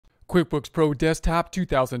QuickBooks Pro Desktop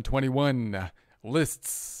 2021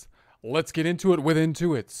 lists. Let's get into it with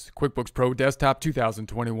Intuit's QuickBooks Pro Desktop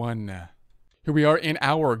 2021. Here we are in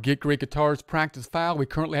our Get Great Guitars practice file. We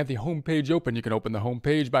currently have the home page open. You can open the home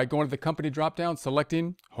page by going to the company dropdown,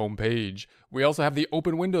 selecting home page. We also have the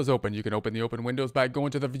open windows open. You can open the open windows by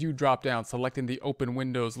going to the view dropdown, selecting the open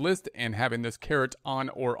windows list and having this caret on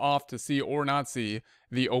or off to see or not see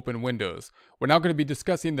the open windows. We're now going to be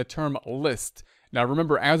discussing the term list. Now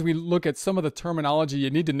remember, as we look at some of the terminology, you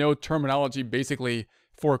need to know terminology basically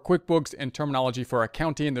for QuickBooks and terminology for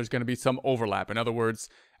accounting. There's going to be some overlap. In other words,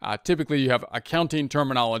 typically you have accounting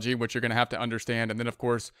terminology, which you're going to have to understand. And then of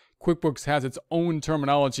course, QuickBooks has its own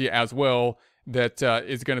terminology as well that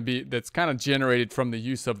that's kind of generated from the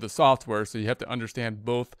use of the software. So you have to understand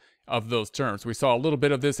both of those terms. We saw a little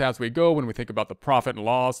bit of this as we go when we think about the profit and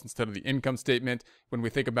loss instead of the income statement. When we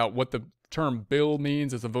think about what the term bill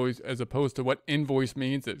means as opposed to what invoice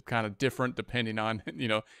means, it's kind of different depending on,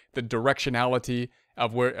 the directionality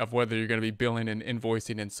of whether you're going to be billing and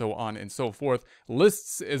invoicing and so on and so forth.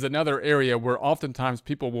 Lists is another area where oftentimes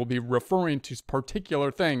people will be referring to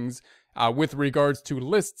particular things with regards to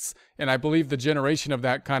lists, and I believe the generation of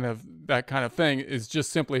that kind of thing is just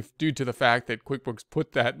simply due to the fact that QuickBooks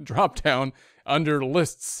put that drop down under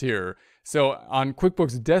lists here. So on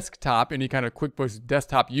QuickBooks Desktop, any kind of QuickBooks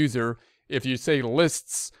Desktop user, if you say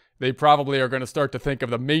lists, they probably are going to start to think of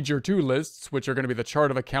the major two lists, which are going to be the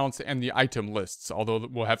chart of accounts and the item lists, although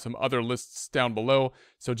we'll have some other lists down below.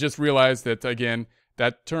 So just realize that, again,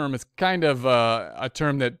 that term is kind of a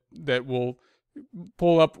term that will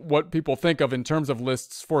pull up what people think of in terms of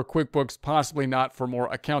lists for QuickBooks, possibly not for more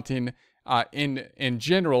accounting in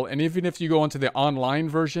general. And even if you go into the online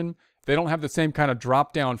version, they don't have the same kind of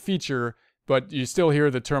drop-down feature, but you still hear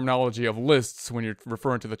the terminology of lists when you're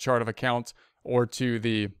referring to the chart of accounts or to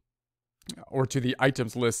the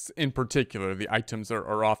items lists in particular. The items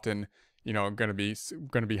are often going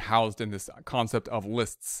to be housed in this concept of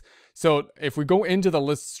lists. So if we go into the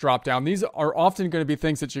lists drop down, these are often going to be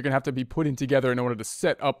things that you're going to have to be putting together in order to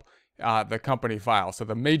set up the company file. So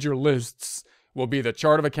the major lists will be the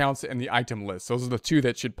chart of accounts and the item list. Those are the two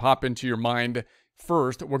that should pop into your mind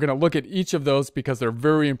first. We're going to look at each of those because they're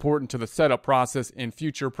very important to the setup process in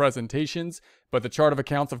future presentations. But the chart of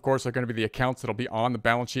accounts, of course, are going to be the accounts that'll be on the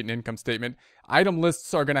balance sheet and income statement. Item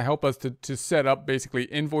lists are going to help us to set up basically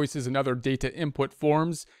invoices and other data input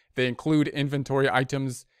forms. They include inventory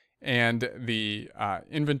items and the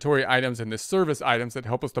inventory items and the service items that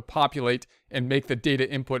help us to populate and make the data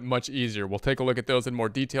input much easier. We'll take a look at those in more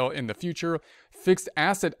detail in the future. Fixed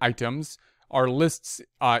asset items are lists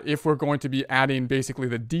if we're going to be adding basically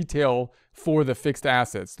the detail for the fixed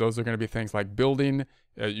assets. Those are going to be things like building.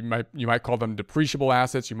 You might call them depreciable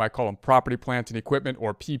assets. You might call them property, plant, and equipment,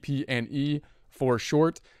 or PP&E for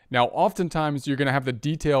short. Now, oftentimes you're going to have the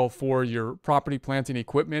detail for your property, plant, and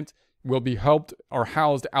equipment will be helped or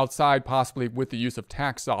housed outside, possibly with the use of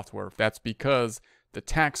tax software. That's because the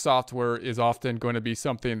tax software is often going to be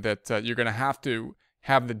something that you're going to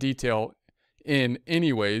have the detail in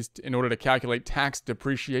anyways in order to calculate tax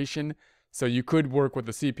depreciation. So you could work with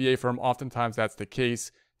the CPA firm. Oftentimes that's the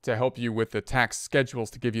case to help you with the tax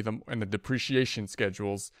schedules to give you them, and the depreciation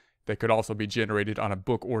schedules that could also be generated on a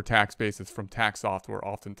book or tax basis from tax software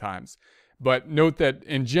oftentimes. But note that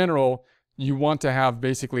in general, you want to have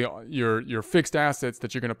basically your fixed assets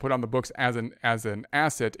that you're going to put on the books as an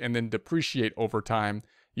asset and then depreciate over time.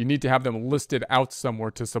 You need to have them listed out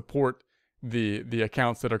somewhere to support the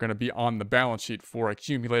accounts that are going to be on the balance sheet for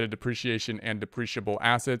accumulated depreciation and depreciable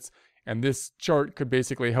assets. And this chart could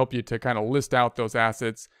basically help you to kind of list out those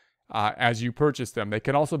assets as you purchase them. They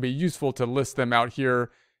can also be useful to list them out here,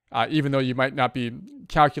 even though you might not be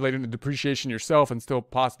calculating the depreciation yourself and still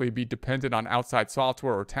possibly be dependent on outside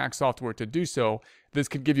software or tax software to do so. This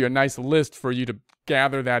could give you a nice list for you to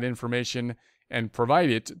gather that information and provide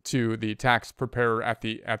it to the tax preparer at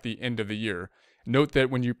the end of the year. Note that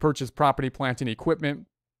when you purchase property, plant, and equipment,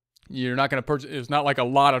 you're not going to purchase, it's not like a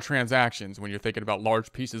lot of transactions when you're thinking about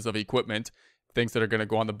large pieces of equipment, things that are going to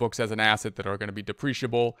go on the books as an asset that are going to be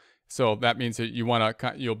depreciable. So that means that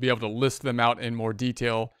you'll be able to list them out in more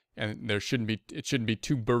detail, and it shouldn't be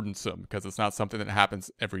too burdensome because it's not something that happens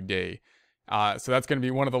every day. So that's going to be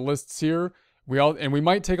one of the lists here. We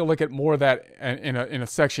might take a look at more of that in a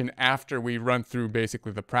section after we run through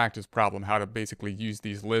basically the practice problem, how to basically use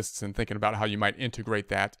these lists and thinking about how you might integrate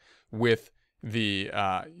that with the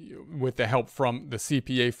help from the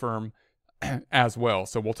CPA firm as well.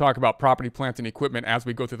 So we'll talk about property, plant, and equipment as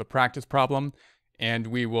we go through the practice problem, and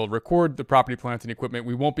we will record the property, plant, and equipment.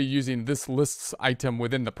 We won't be using this lists item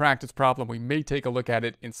within the practice problem. We may take a look at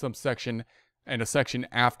it in some section and a section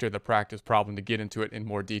after the practice problem to get into it in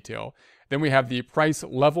more detail. Then we have the price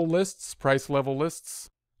level lists. Price level lists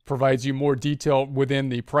provides you more detail within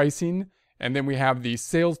the pricing. And then we have the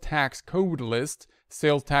sales tax code list.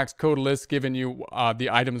 Sales tax code list giving you the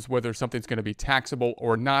items, whether something's going to be taxable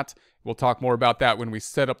or not. We'll talk more about that when we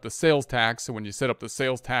set up the sales tax. So when you set up the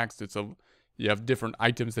sales tax, you have different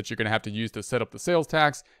items that you're going to have to use to set up the sales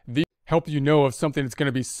tax. These help you know if something is going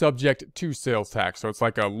to be subject to sales tax. So it's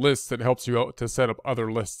like a list that helps you out to set up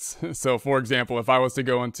other lists. So for example, if I was to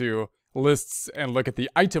go into lists and look at the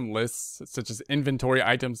item lists, such as inventory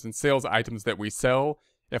items and sales items that we sell,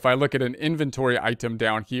 if I look at an inventory item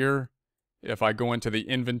down here, if I go into the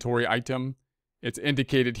inventory item, it's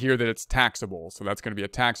indicated here that it's taxable. So that's going to be a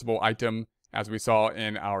taxable item, as we saw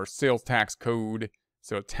in our sales tax code.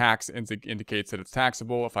 So tax indicates that it's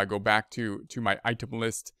taxable. If I go back to my item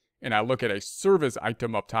list and I look at a service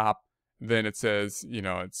item up top, then it says,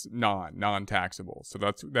 it's non-taxable. So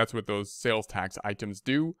that's what those sales tax items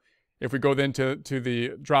do. If we go then to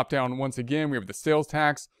the drop down once again, we have the sales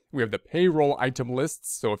tax. We have the payroll item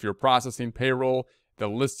lists. So if you're processing payroll, the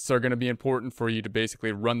lists are going to be important for you to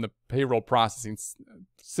basically run the payroll processing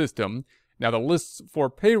system. Now, the lists for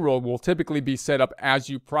payroll will typically be set up as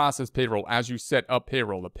you process payroll, as you set up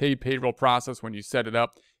payroll. The paid payroll process, when you set it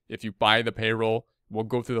up, if you buy the payroll, we'll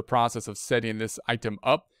go through the process of setting this item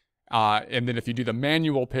up. And then if you do the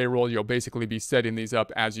manual payroll, you'll basically be setting these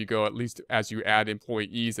up as you go, at least as you add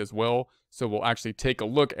employees as well. So we'll actually take a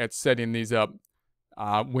look at setting these up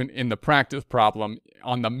when in the practice problem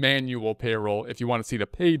on the manual payroll. If you want to see the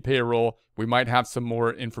paid payroll, we might have some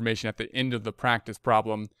more information at the end of the practice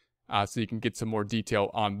problem so you can get some more detail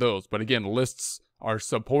on those. But again, lists are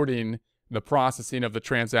supporting the processing of the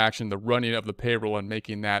transaction, the running of the payroll, and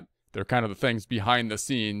making that, they're kind of the things behind the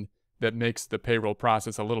scene that makes the payroll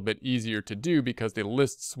process a little bit easier to do, because the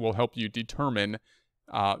lists will help you determine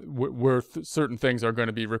where certain things are going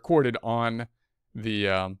to be recorded on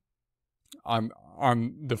the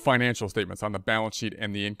on the financial statements, on the balance sheet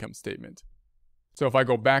and the income statement. So if I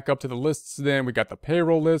go back up to the lists, then we got the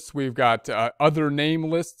payroll lists, we've got other name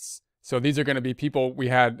lists. So these are going to be people we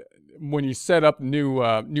had when you set up new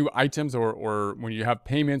items or when you have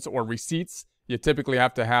payments or receipts. You typically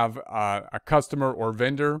have to have a customer or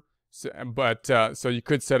vendor. So you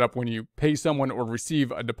could set up when you pay someone or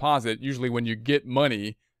receive a deposit. Usually when you get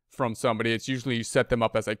money from somebody, it's usually you set them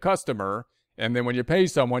up as a customer. And then when you pay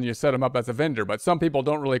someone, you set them up as a vendor. But some people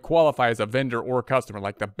don't really qualify as a vendor or customer.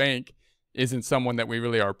 Like the bank isn't someone that we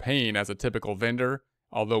really are paying as a typical vendor,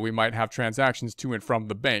 although we might have transactions to and from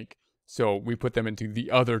the bank. So we put them into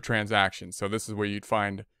the other transactions. So this is where you'd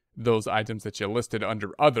find those items that you listed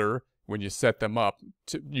under other when you set them up,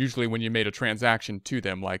 usually when you made a transaction to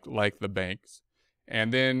them, like the banks.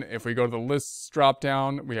 And then if we go to the lists drop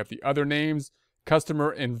down, we have the other names, customer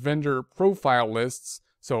and vendor profile lists.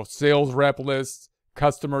 So sales rep lists,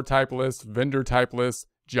 customer type lists, vendor type lists,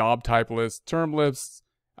 job type lists, term lists,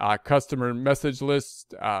 customer message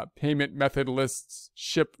lists, payment method lists,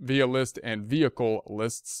 ship via list, and vehicle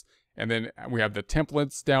lists. And then we have the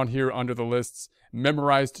templates down here under the lists,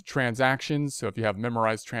 memorized transactions. So if you have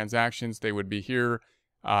memorized transactions, they would be here.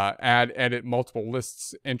 Add, edit multiple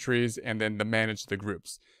lists, entries, and then the manage the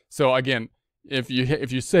groups. So again, if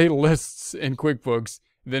you say lists in QuickBooks,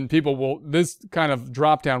 then this kind of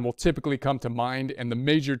drop down will typically come to mind. And the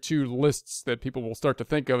major two lists that people will start to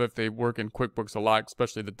think of if they work in QuickBooks a lot,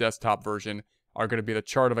 especially the desktop version, are going to be the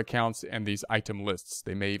chart of accounts and these item lists.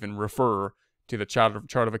 They may even refer to the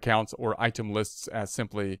chart of accounts or item lists as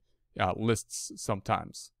simply lists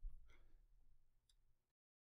sometimes.